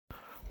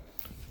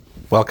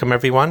Welcome,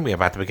 everyone. We are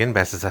about to begin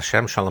B'ezras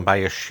Hashem Shalom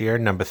Bayis Shir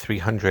number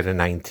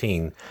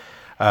 319.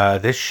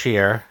 This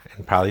shir,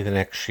 and probably the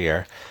next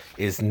shir,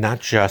 is not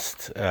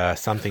just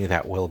something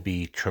that will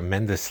be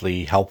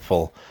tremendously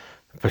helpful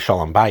for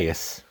Shalom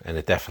Bayis, and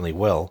it definitely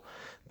will,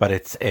 but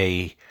it's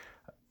a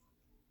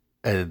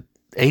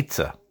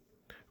eitzah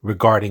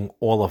regarding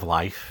all of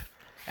life.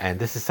 And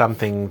this is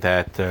something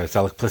that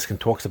Zelig Pliskin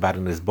talks about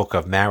in his book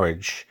of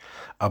marriage,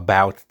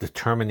 about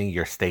determining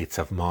your states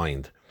of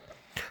mind.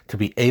 To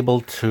be able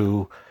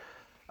to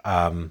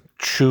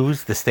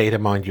choose the state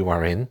of mind you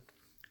are in,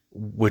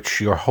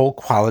 which your whole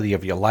quality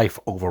of your life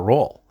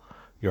overall,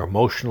 your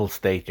emotional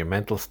state, your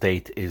mental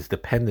state is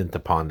dependent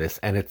upon this,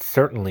 and it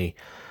certainly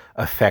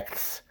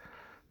affects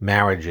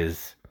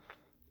marriages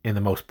in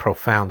the most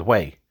profound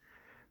way.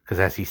 Because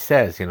as he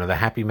says, the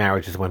happy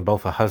marriage is when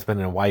both a husband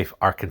and wife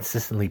are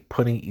consistently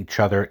putting each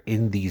other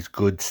in these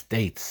good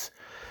states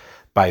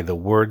by the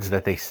words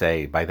that they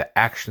say, by the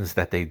actions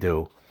that they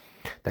do.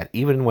 That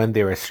even when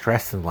there is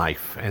stress in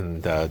life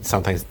and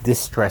sometimes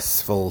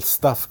distressful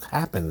stuff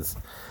happens,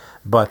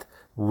 but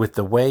with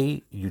the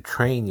way you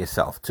train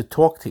yourself to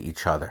talk to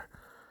each other,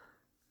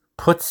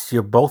 puts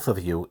both of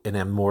you in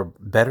a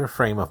better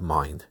frame of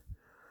mind,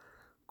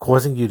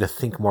 causing you to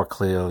think more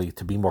clearly,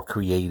 to be more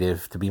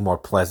creative, to be more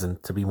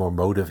pleasant, to be more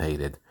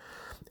motivated.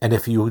 And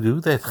if you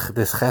do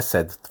this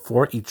chesed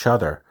for each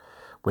other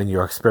when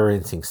you're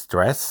experiencing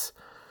stress,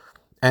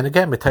 and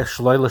again,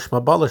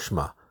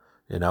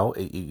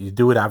 you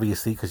do it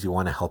obviously because you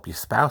want to help your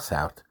spouse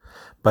out,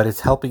 but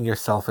it's helping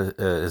yourself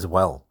as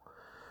well.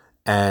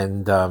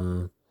 And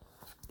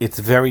it's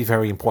very,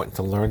 very important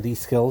to learn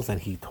these skills,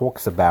 and he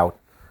talks about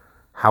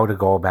how to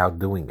go about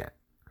doing it.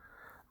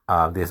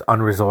 There's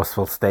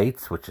unresourceful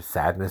states, which is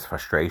sadness,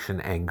 frustration,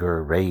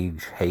 anger,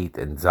 rage, hate,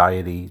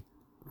 anxiety,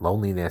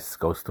 loneliness,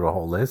 goes through a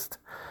whole list.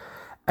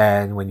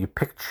 And when you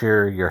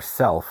picture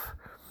yourself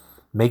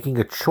making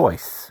a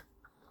choice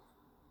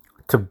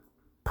to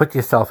put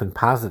yourself in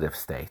positive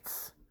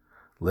states,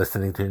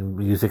 listening to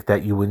music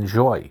that you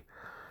enjoy,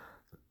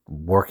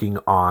 working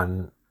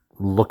on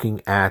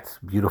looking at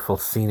beautiful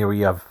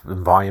scenery of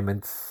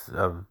environments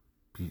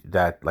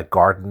that, like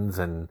gardens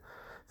and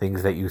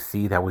things that you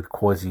see that would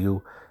cause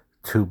you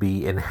to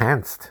be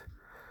enhanced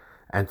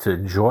and to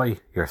enjoy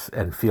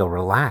and feel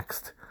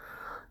relaxed.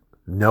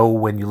 Know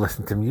when you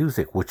listen to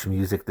music, which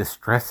music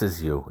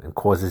distresses you and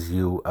causes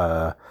you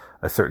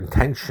a certain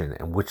tension,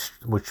 and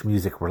which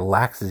music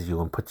relaxes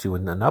you and puts you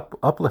in an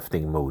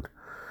uplifting mood,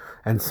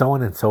 and so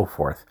on and so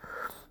forth.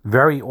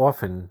 Very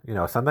often,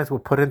 sometimes we're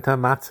put into a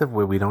matzav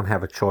where we don't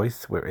have a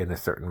choice. We're in a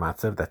certain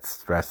matzav that's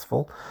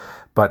stressful,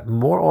 but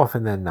more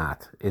often than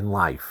not in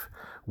life,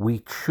 we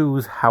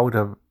choose how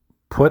to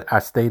put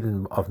our state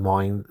of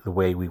mind the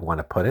way we want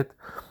to put it,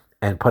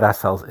 and put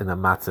ourselves in a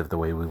matzav the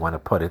way we want to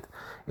put it,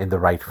 in the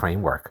right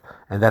framework.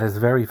 And that is a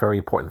very, very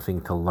important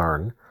thing to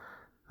learn,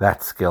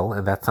 that skill,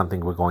 and that's something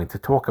we're going to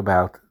talk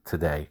about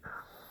today.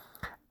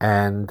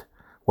 And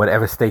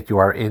whatever state you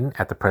are in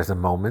at the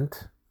present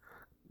moment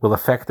will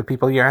affect the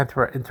people you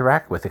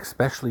interact with,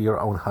 especially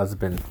your own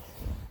husband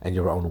and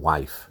your own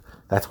wife.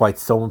 That's why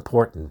it's so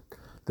important.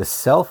 The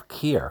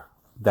self-care,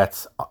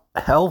 that's a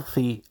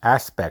healthy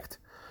aspect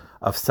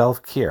of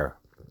self-care,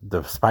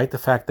 despite the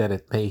fact that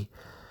it may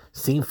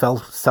seem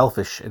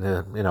selfish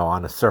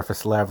on a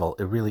surface level,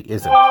 it really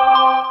isn't.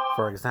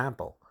 For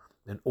example,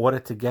 in order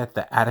to get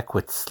the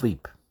adequate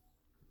sleep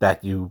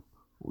that you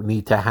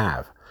need to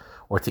have,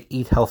 or to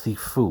eat healthy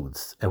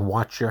foods and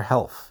watch your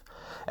health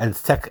and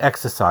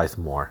exercise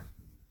more,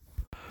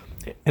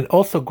 and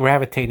also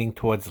gravitating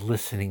towards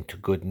listening to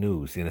good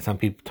news. Sometimes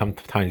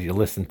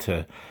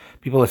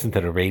people listen to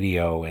the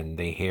radio and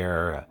they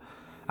hear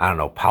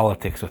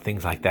politics or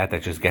things like that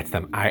just gets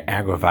them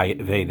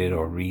aggravated,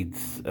 or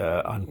reads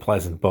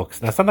unpleasant books.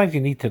 Now, sometimes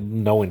you need to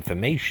know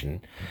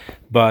information,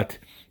 but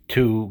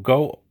to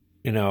go,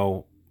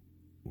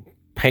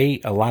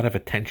 pay a lot of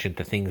attention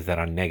to things that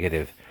are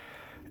negative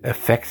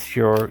affects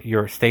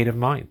your state of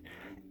mind.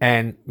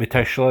 And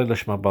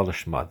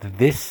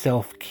this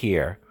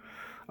self-care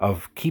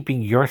of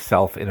keeping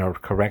yourself in a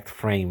correct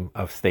frame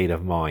of state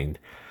of mind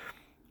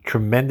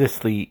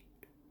tremendously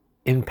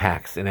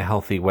impacts in a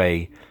healthy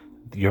way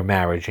your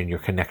marriage and your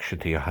connection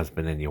to your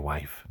husband and your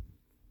wife.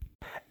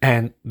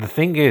 And the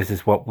thing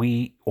is what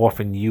we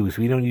often use,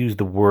 we don't use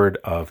the word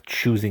of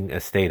choosing a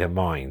state of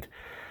mind.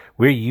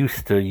 We're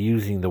used to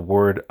using the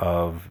word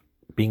of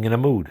being in a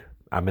mood.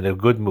 I'm in a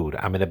good mood.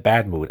 I'm in a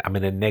bad mood. I'm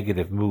in a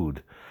negative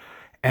mood.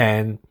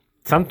 And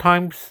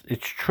sometimes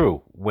it's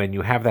true when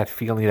you have that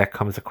feeling that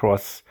comes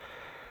across,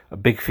 a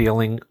big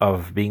feeling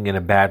of being in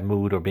a bad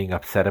mood or being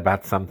upset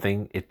about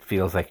something. It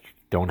feels like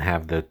don't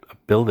have the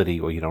ability,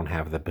 or you don't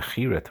have the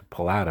bechira to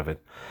pull out of it.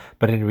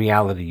 But in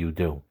reality, you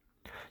do.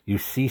 You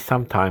see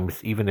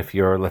sometimes, even if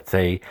you're, let's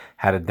say,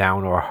 had a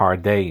down or a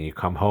hard day, and you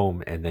come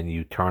home and then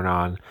you turn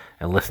on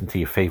and listen to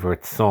your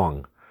favorite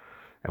song.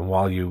 And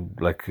while you,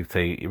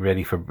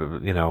 ready for,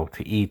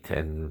 to eat,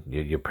 and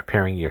you're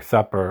preparing your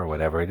supper or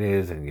whatever it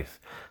is, and you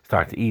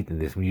start to eat, and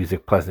there's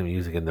pleasant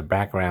music in the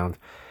background,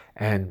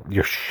 and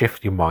your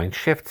mind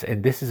shifts.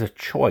 And this is a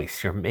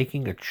choice. You're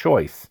making a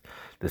choice,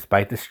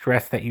 despite the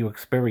stress that you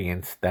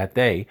experienced that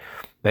day,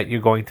 that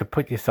you're going to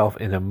put yourself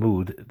in a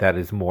mood that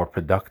is more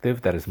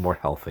productive, that is more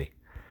healthy.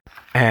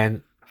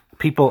 And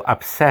people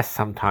obsess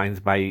sometimes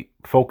by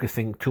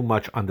focusing too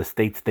much on the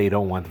states they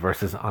don't want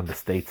versus on the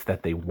states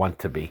that they want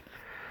to be.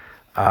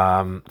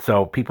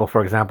 So people,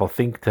 for example,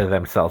 think to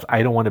themselves,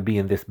 I don't want to be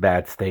in this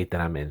bad state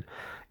that I'm in.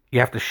 You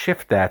have to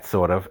shift that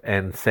sort of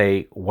and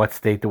say, what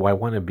state do I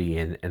want to be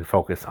in, and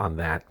focus on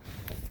that.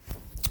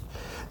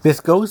 This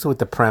goes with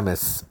the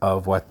premise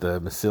of what the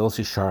Mesilas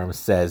Yesharim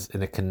says,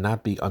 and it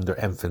cannot be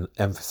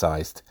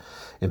underemphasized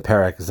in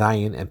Perek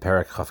Zayin and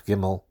Perek Chaf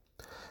Gimel,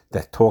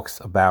 that talks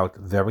about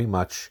very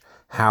much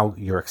how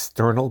your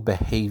external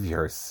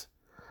behaviors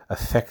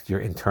affect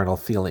your internal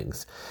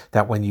feelings.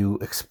 That when you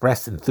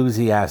express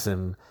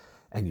enthusiasm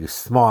and you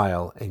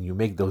smile and you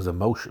make those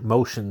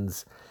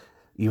emotions,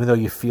 even though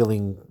you're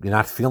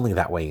not feeling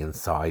that way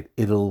inside,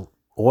 it'll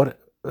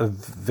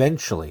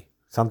eventually,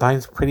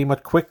 sometimes pretty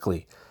much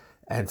quickly,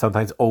 and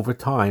sometimes over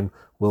time,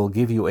 will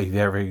give you a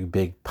very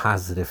big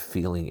positive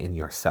feeling in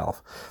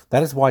yourself.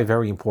 That is why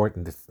very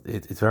important.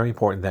 It's very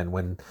important then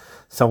when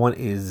someone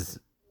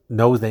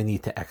knows they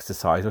need to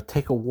exercise or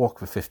take a walk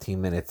for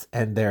 15 minutes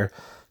and they're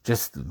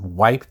just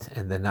wiped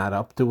and they're not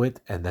up to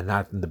it and they're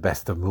not in the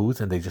best of moods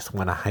and they just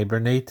want to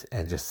hibernate,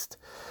 and just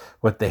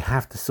what they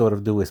have to sort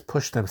of do is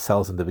push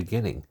themselves in the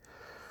beginning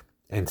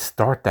and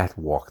start that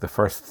walk. The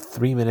first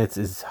 3 minutes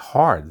is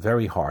hard,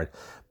 very hard.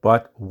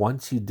 But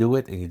once you do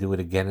it and you do it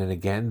again and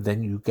again,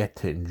 then you get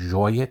to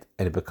enjoy it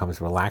and it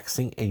becomes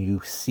relaxing, and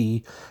you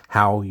see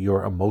how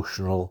your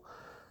emotional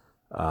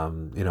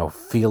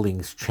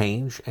feelings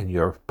change and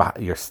your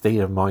state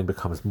of mind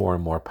becomes more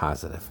and more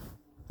positive.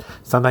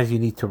 Sometimes you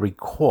need to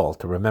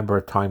remember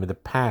a time in the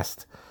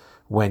past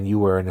when you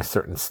were in a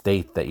certain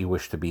state that you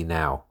wish to be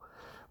now,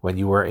 when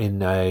you were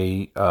in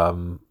a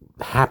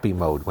happy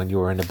mode, when you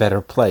were in a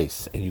better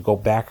place, and you go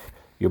back.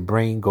 Your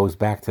brain goes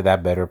back to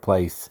that better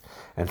place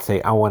and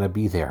say, I want to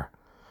be there.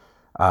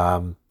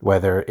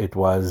 Whether it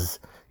was,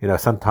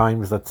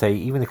 sometimes, let's say,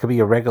 even it could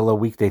be a regular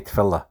weekday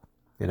tefillah.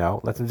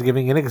 Let's just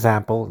giving an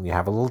example, and you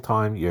have a little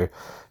time, you're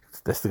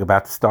just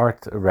about to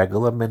start a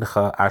regular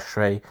mincha,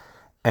 ashrei,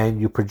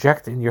 and you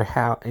project in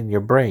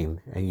your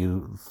brain, and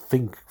you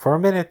think for a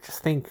minute,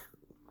 just think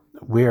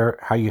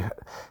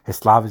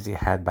Hislavas you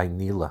had by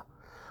Nila,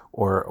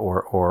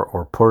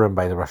 or Purim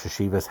by the Rosh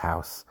Hashiva's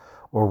house,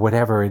 or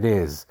whatever it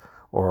is.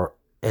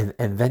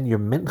 And then your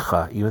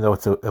mincha, even though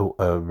it's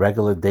a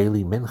regular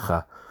daily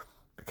mincha,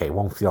 okay, it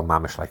won't feel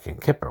mamish like in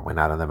Kippur. We're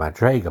not on the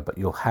Madrega, but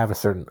you'll have a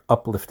certain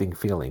uplifting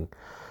feeling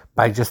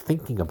by just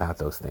thinking about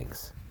those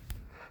things.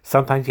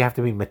 Sometimes you have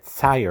to be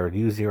mitzayer,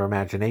 use your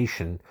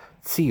imagination,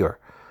 tzir,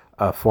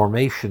 a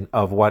formation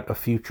of what a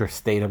future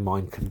state of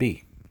mind can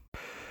be.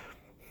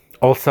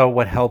 Also,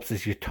 what helps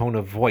is your tone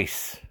of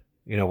voice.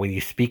 When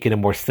you speak in a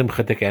more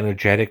simchatic,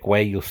 energetic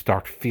way, you'll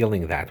start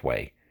feeling that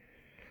way.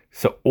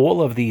 So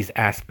all of these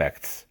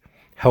aspects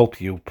help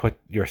you put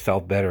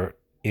yourself better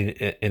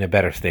in a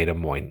better state of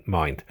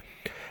mind.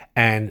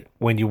 And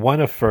when you want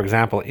to, for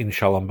example, in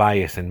Shalom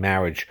Bayis, in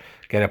marriage,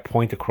 get a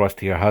point across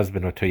to your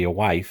husband or to your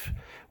wife,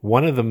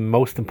 one of the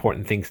most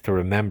important things to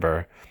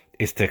remember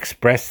is to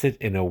express it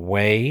in a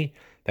way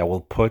that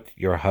will put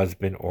your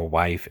husband or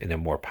wife in a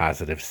more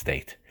positive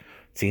state.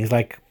 It seems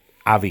like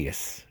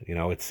obvious,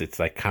 it's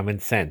like common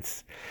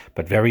sense.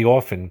 But very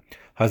often,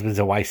 husbands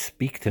and wives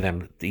speak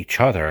to each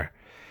other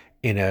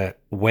in a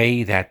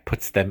way that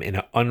puts them in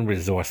an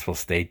unresourceful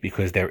state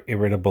because they're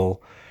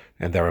irritable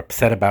and they're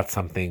upset about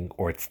something,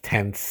 or it's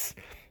tense.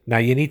 Now,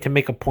 you need to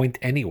make a point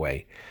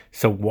anyway.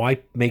 So why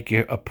make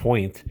a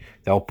point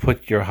that will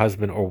put your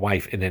husband or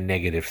wife in a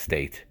negative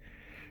state?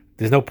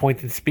 There's no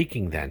point in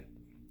speaking then,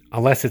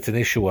 unless it's an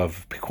issue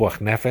of pikuach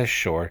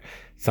nefesh or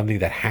something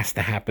that has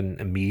to happen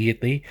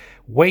immediately.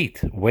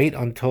 Wait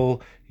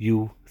until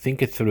you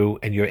think it through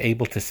and you're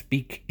able to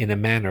speak in a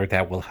manner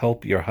that will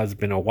help your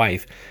husband or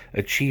wife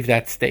achieve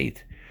that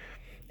state.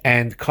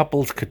 And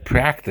couples could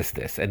practice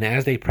this. And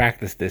as they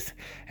practice this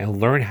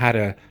and learn how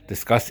to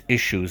discuss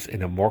issues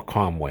in a more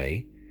calm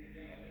way,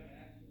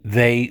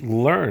 they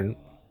learn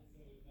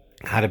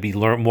how to be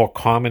more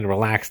calm and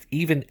relaxed,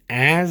 even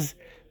as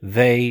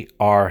they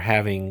are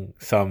having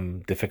some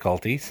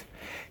difficulties,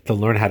 to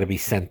learn how to be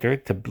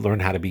centered, to learn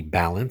how to be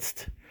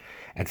balanced,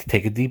 and to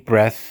take a deep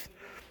breath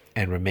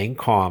and remain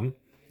calm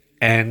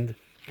and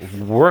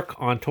work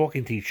on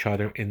talking to each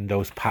other in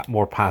those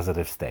more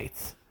positive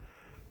states.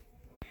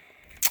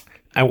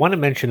 I want to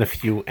mention a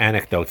few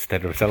anecdotes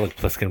that Rav Zelig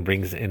Pliskin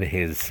brings in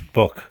his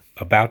book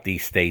about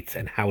these states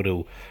and how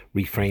to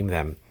reframe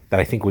them that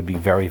I think would be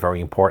very,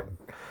 very important.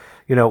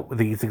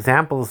 These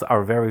examples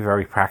are very,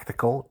 very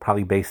practical,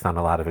 probably based on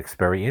a lot of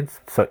experience.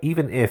 So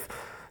even if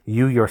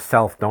you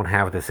yourself don't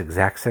have this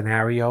exact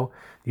scenario,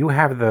 you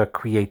have the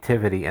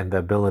creativity and the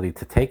ability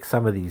to take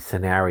some of these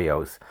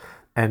scenarios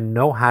and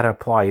know how to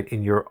apply it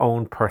in your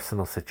own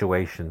personal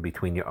situation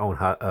between your own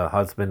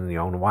husband and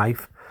your own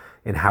wife,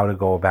 and how to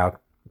go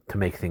about to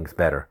make things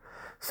better.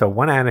 So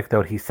one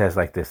anecdote he says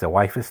like this: a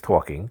wife is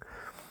talking.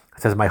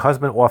 It says, my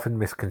husband often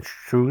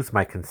misconstrues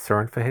my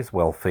concern for his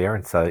welfare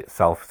and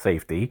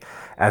self-safety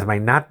as my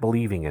not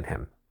believing in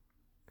him.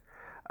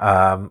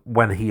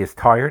 When he is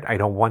tired, I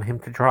don't want him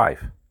to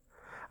drive.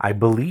 I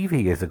believe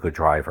he is a good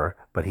driver,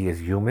 but he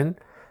is human,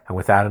 and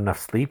without enough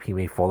sleep, he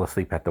may fall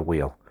asleep at the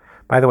wheel.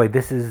 By the way,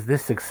 this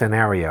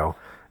scenario,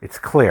 it's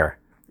clear,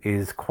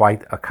 is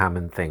quite a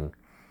common thing,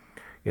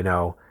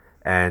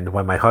 And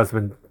when my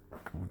husband,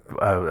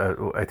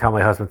 I tell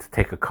my husband to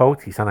take a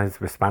coat, he sometimes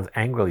responds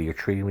angrily, you're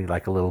treating me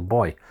like a little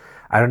boy.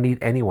 I don't need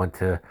anyone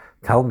to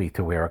tell me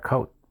to wear a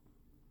coat.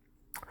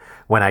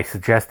 When I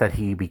suggest that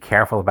he be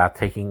careful about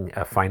taking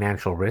a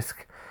financial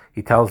risk,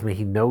 he tells me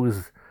he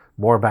knows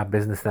more about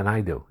business than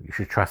I do. You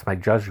should trust my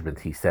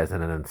judgment, he says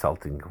in an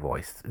insulted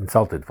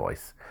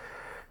voice.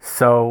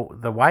 So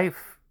the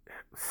wife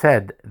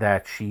said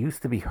that she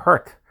used to be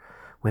hurt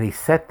when he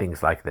said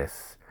things like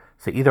this.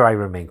 So either I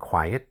remain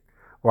quiet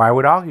or I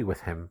would argue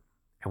with him,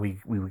 and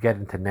we would get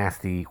into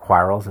nasty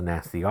quarrels and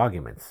nasty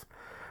arguments.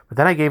 But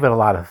then I gave it a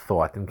lot of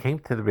thought and came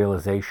to the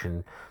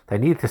realization that I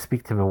needed to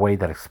speak to him in a way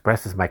that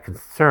expresses my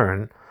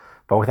concern,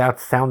 but without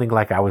sounding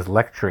like I was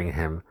lecturing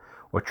him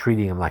or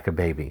treating him like a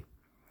baby.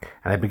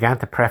 And I began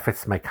to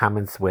preface my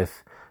comments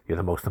with, you're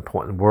the most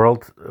important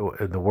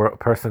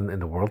person in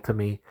the world to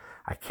me.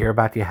 I care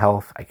about your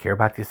health. I care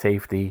about your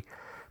safety.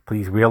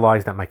 Please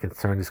realize that my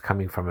concern is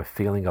coming from a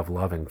feeling of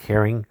love and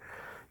caring.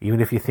 Even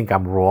if you think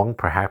I'm wrong,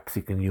 perhaps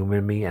you can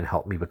humor me and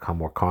help me become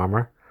more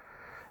calmer.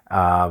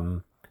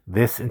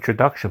 This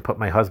introduction put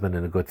my husband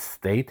in a good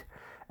state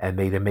and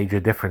made a major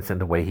difference in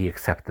the way he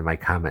accepted my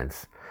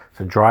comments.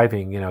 So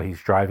driving,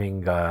 he's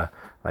driving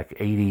like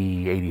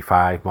 80,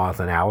 85 miles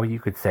an hour. You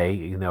could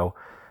say,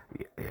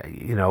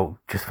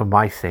 just for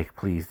my sake,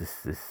 please,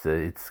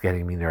 it's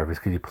getting me nervous.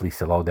 Could you please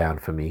slow down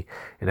for me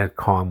in a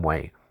calm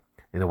way,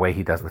 in a way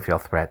he doesn't feel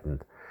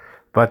threatened?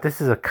 But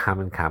this is a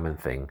common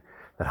thing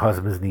that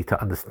husbands need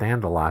to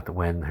understand a lot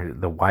when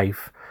the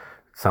wife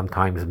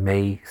sometimes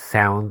may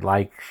sound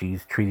like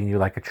she's treating you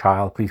like a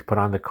child. Please put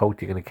on the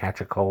coat, you're going to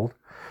catch a cold.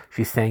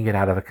 She's saying it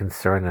out of a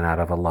concern and out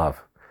of a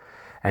love.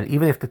 And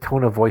even if the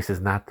tone of voice is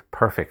not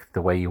perfect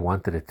the way you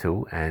wanted it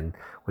to, and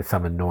with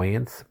some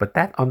annoyance, but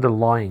that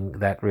underlying,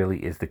 that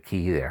really is the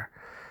key there.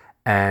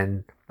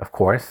 And of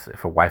course,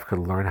 if a wife could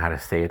learn how to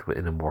say it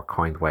in a more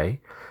kind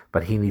way,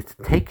 but he needs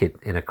to take it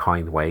in a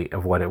kind way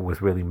of what it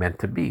was really meant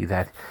to be,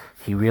 that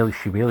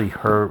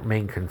her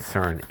main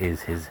concern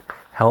is his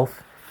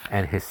health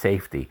and his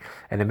safety.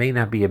 And it may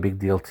not be a big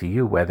deal to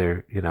you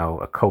whether,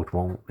 a coat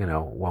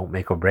won't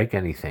make or break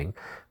anything,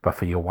 but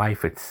for your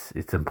wife,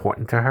 it's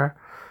important to her.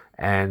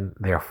 And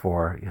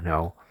therefore,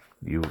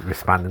 you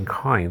respond in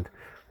kind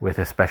with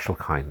a special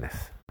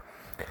kindness.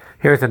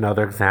 Here's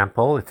another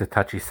example. It's a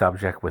touchy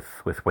subject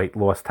with weight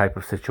loss type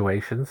of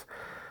situations.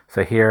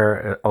 So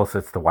here also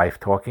it's the wife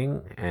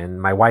talking, and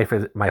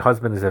my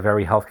husband is a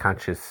very health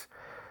conscious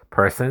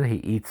person. He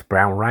eats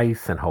brown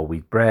rice and whole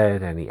wheat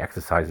bread, and he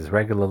exercises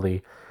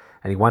regularly,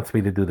 and he wants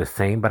me to do the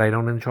same, but I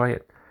don't enjoy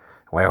it.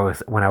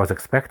 When I was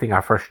expecting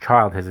our first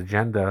child, his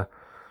agenda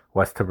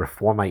was to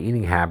reform my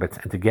eating habits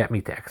and to get me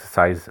to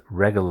exercise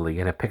regularly,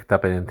 and it picked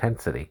up in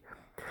intensity.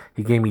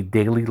 He gave me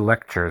daily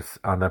lectures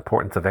on the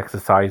importance of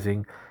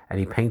exercising, and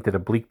he painted a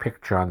bleak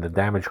picture on the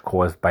damage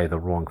caused by the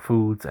wrong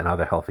foods and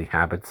other healthy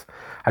habits.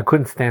 I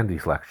couldn't stand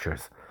these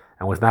lectures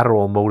and was not at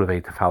all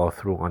motivated to follow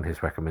through on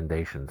his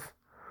recommendations.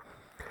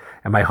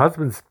 And my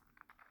husband's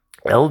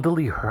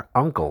elderly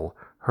uncle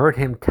heard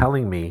him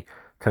telling me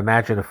to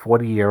imagine a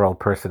 40-year-old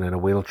person in a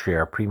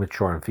wheelchair,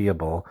 premature and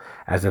feeble,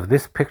 as if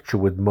this picture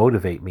would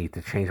motivate me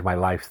to change my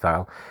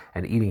lifestyle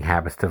and eating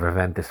habits to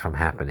prevent this from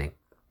happening.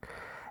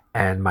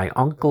 And my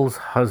uncle's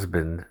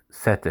husband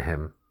said to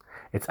him,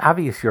 it's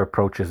obvious your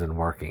approach isn't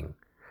working,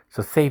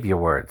 so save your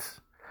words.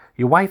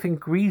 Your wife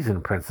agrees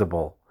in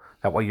principle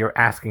that what you're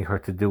asking her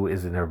to do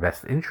is in her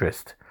best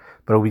interest,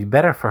 but it would be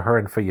better for her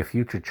and for your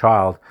future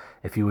child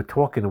if you would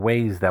talk in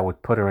ways that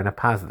would put her in a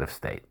positive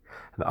state.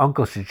 And the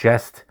uncle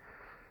suggested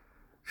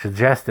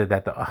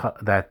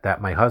that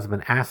my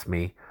husband asked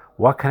me,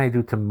 what can I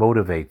do to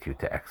motivate you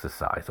to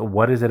exercise? Or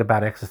what is it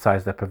about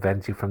exercise that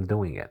prevents you from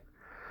doing it?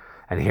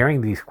 And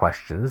hearing these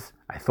questions,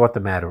 I thought the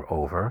matter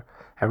over.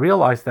 I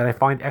realized that I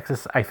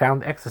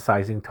found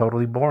exercising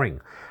totally boring.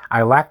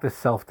 I lacked the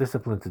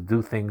self-discipline to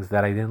do things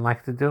that I didn't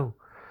like to do.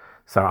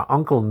 So our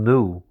uncle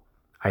knew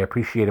I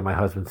appreciated my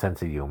husband's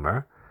sense of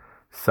humor.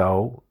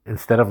 So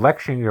instead of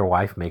lecturing your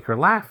wife, make her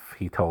laugh,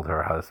 he told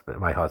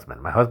my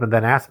husband. My husband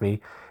then asked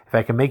me, if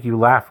I can make you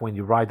laugh when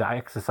you ride the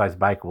exercise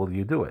bike, will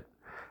you do it?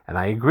 And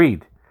I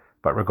agreed.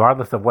 But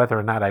regardless of whether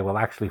or not I will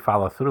actually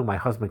follow through, my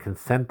husband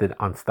consented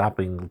on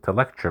stopping to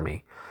lecture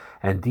me.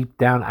 And deep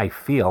down, I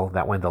feel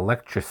that when the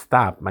lecture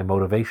stopped, my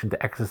motivation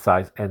to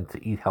exercise and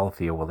to eat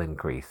healthier will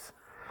increase.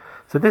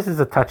 So this is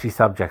a touchy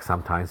subject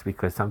sometimes,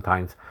 because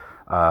sometimes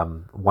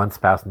one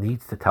spouse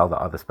needs to tell the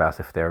other spouse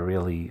if they're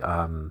really,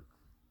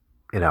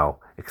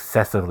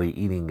 excessively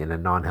eating in a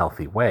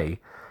non-healthy way,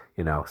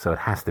 so it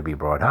has to be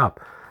brought up.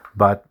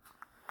 But,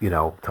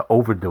 to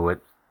overdo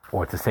it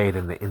or to say it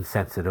in an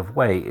insensitive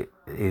way,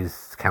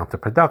 is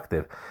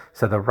counterproductive.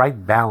 So the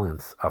right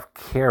balance of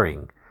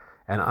caring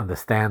and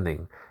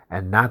understanding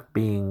and not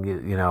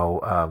being,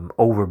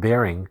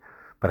 overbearing,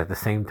 but at the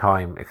same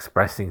time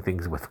expressing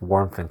things with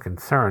warmth and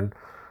concern,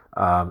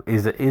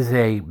 is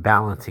a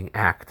balancing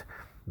act,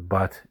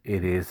 but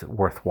it is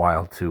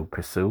worthwhile to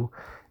pursue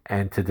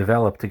and to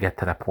develop to get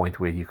to that point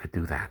where you could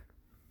do that.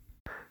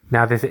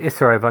 Now, there's an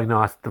Isser of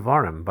Einos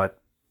Devarim, but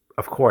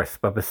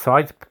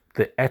besides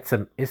the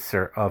Etzem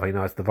Isser of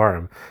Einos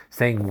Devarim,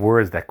 saying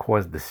words that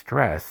cause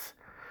distress,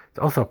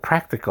 there's also a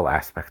practical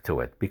aspect to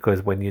it,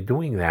 because when you're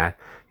doing that,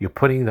 you're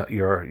putting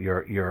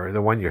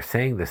the one you're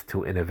saying this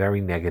to in a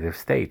very negative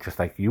state, just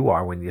like you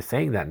are when you're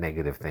saying that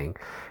negative thing,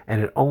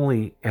 and it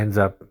only ends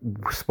up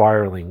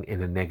spiraling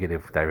in a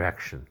negative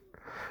direction.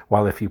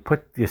 While if you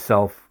put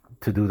yourself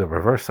to do the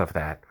reverse of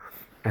that,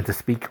 and to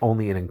speak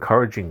only in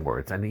encouraging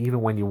words, and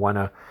even when you want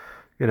to,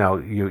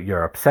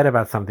 you're upset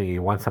about something,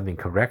 you want something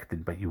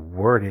corrected, but you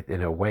word it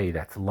in a way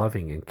that's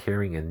loving and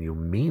caring and you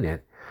mean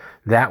it,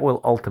 that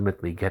will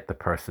ultimately get the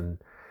person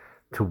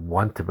to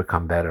want to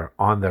become better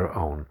on their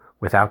own,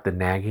 without the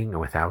nagging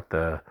and without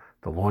the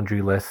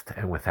laundry list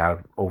and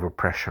without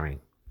overpressuring.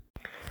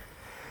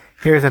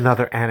 Here's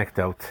another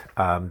anecdote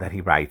that he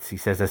writes. He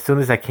says, as soon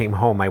as I come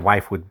home, my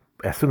wife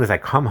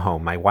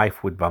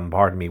would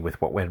bombard me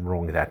with what went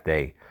wrong that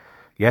day.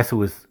 Yes,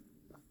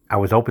 I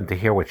was open to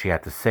hear what she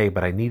had to say,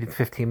 but I needed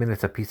 15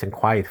 minutes of peace and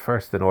quiet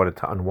first in order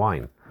to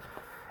unwind.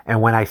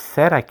 And when I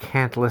said I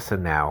can't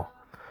listen now,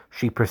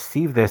 she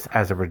perceived this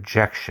as a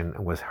rejection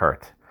and was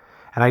hurt.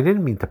 And I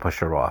didn't mean to push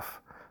her off,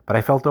 but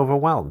I felt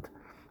overwhelmed.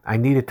 I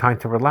needed time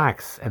to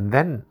relax, and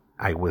then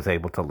I was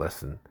able to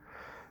listen.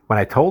 When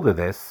I told her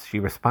this, she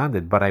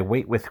responded, but I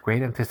wait with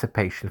great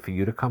anticipation for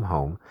you to come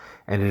home,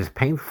 and it is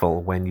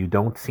painful when you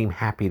don't seem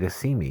happy to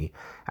see me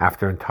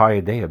after an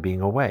entire day of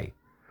being away.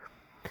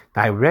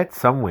 Now, I read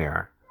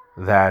somewhere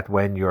that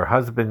when your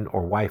husband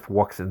or wife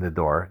walks in the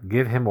door,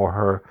 give him or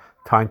her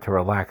time to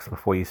relax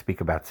before you speak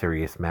about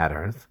serious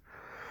matters.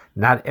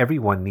 Not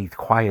everyone needs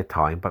quiet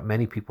time, but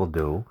many people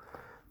do.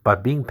 But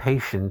by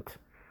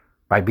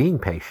being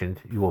patient,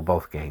 you will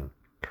both gain.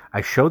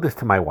 I showed this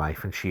to my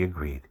wife, and she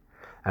agreed.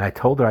 And I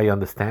told her I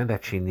understand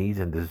that she needs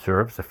and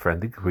deserves a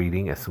friendly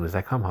greeting as soon as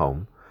I come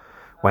home.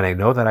 When I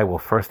know that I will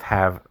first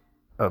have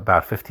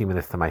about 15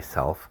 minutes to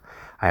myself,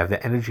 I have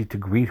the energy to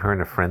greet her in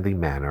a friendly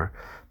manner,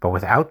 but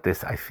without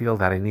this, I feel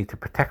that I need to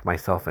protect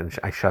myself and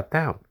I shut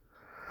down.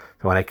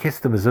 So when I kiss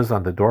the mezuzah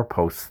on the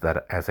doorposts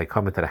that as I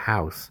come into the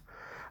house,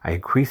 I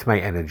increase my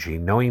energy,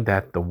 knowing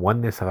that the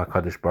oneness of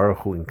HaKadosh Baruch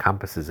Hu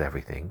encompasses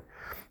everything.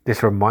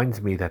 This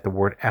reminds me that the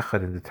word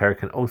echad in the Torah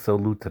can also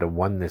allude to the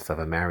oneness of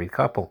a married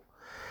couple.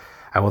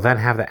 I will then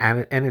have the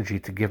energy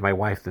to give my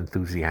wife the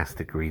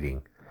enthusiastic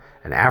greeting.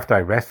 And after I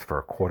rest for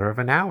a quarter of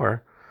an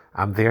hour,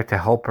 I'm there to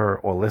help her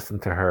or listen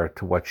to her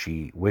to what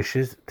she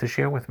wishes to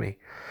share with me.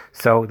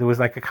 So there was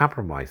like a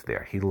compromise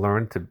there. He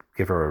learned to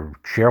give her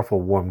a cheerful,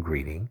 warm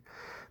greeting,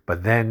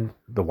 but then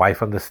the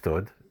wife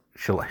understood.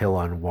 He'll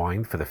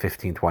unwind for the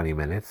 15-20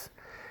 minutes,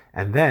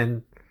 and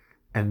then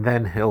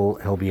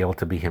he'll be able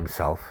to be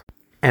himself,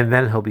 and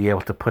then he'll be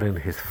able to put in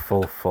his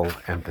full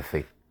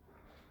empathy.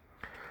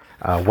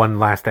 One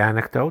last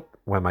anecdote: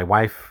 when my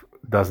wife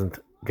doesn't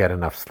get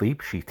enough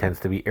sleep, she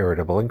tends to be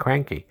irritable and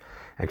cranky,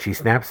 and she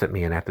snaps at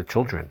me and at the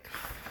children.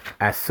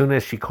 As soon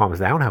as she calms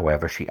down,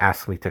 however, she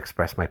asks me to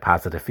express my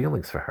positive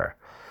feelings for her.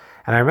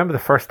 And I remember the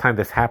first time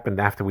this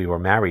happened after we were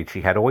married. She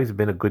had always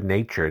been a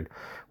good-natured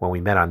when we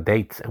met on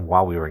dates and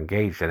while we were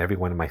engaged, and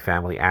everyone in my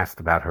family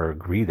asked about her,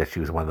 agreed that she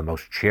was one of the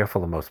most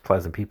cheerful and most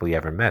pleasant people you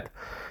ever met.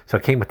 So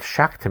it came as a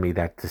shock to me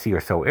to see her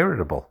so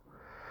irritable.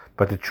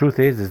 But the truth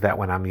is that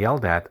when I'm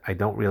yelled at, I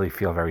don't really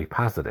feel very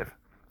positive.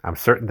 I'm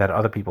certain that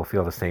other people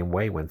feel the same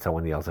way when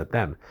someone yells at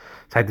them.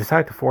 So I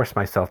decided to force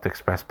myself to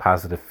express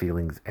positive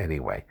feelings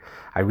anyway.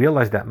 I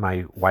realized that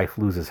my wife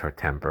loses her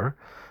temper,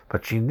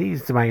 but she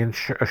needs my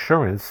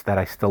assurance that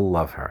I still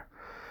love her.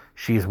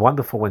 She is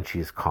wonderful when she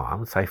is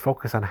calm, so I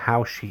focus on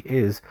how she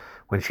is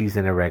when she's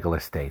in a regular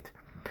state.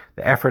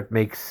 The effort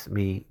it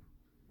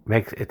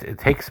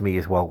takes me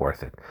is well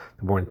worth it.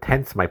 The more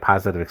intense my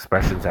positive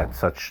expressions at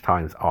such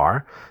times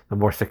are, the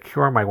more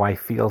secure my wife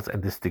feels,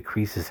 and this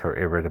decreases her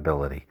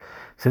irritability.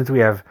 Since we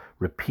have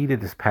repeated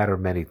this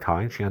pattern many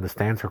times, she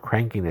understands her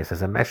crankiness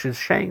as a message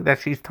saying that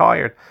she's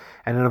tired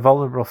and in a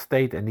vulnerable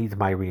state and needs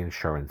my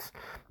reassurance.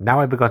 Now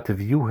I've begun to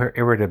view her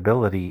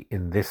irritability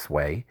in this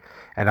way,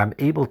 and I'm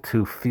able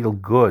to feel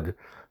good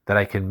that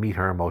I can meet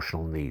her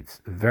emotional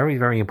needs. Very,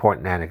 very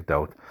important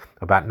anecdote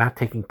about not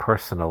taking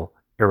personal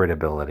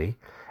irritability,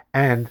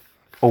 and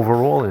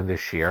overall in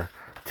this year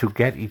to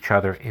get each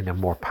other in a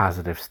more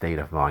positive state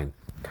of mind.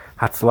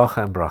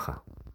 Hatzlacha and bracha.